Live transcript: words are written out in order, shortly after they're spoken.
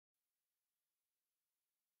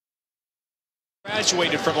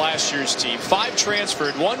Graduated from last year's team. 5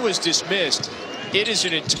 transferred, 1 was dismissed. It is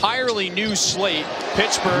an entirely new slate.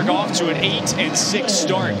 Pittsburgh off to an 8-6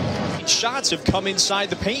 start. Shots have come inside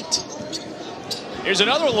the paint. Here's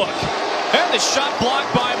another look. And the shot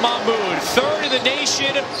blocked by Mahmoud. 3rd in the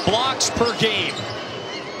nation, blocks per game.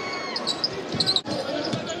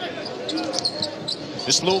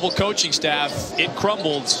 This Louisville coaching staff, it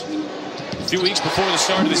crumbled a few weeks before the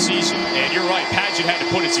start of the season. And you're right, Padgett had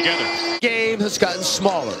to put it together. Game has gotten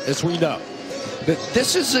smaller, as we know. But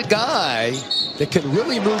this is a guy that can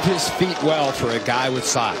really move his feet well for a guy with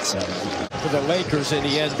size. For the Lakers in the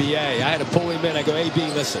NBA, I had to pull him in. I go, AB,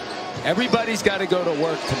 listen, everybody's got to go to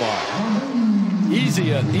work tomorrow. Ease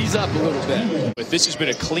up a little bit. But this has been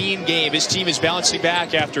a clean game. His team is bouncing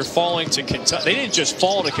back after falling to Kentucky. They didn't just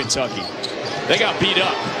fall to Kentucky. They got beat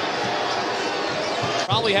up.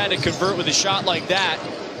 Probably had to convert with a shot like that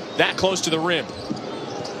close to the rim.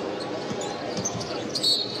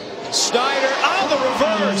 Snider on the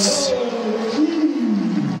reverse.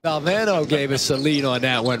 Valvano gave us a lead on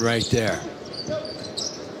that one right there.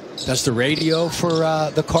 That's the radio for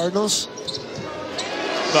the Cardinals.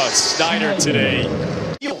 About Snider today.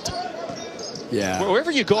 Yeah.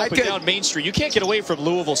 Wherever you go up and down Main Street, you can't get away from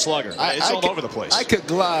Louisville Slugger. It's all over the place. I could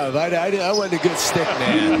glove. I wasn't a good stick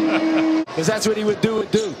man. Because that's what he would do at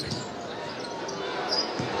Duke.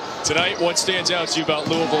 Tonight, what stands out to you about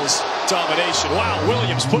Louisville's domination? Wow,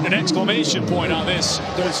 Williams putting an exclamation point on this.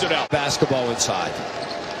 That stood out. Basketball inside.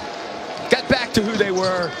 Got back to who they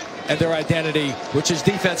were and their identity, which is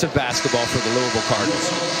defensive basketball for the Louisville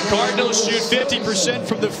Cardinals. Cardinals shoot 50%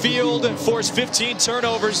 from the field and force 15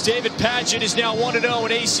 turnovers. David Padgett is now 1-0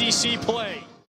 in ACC play.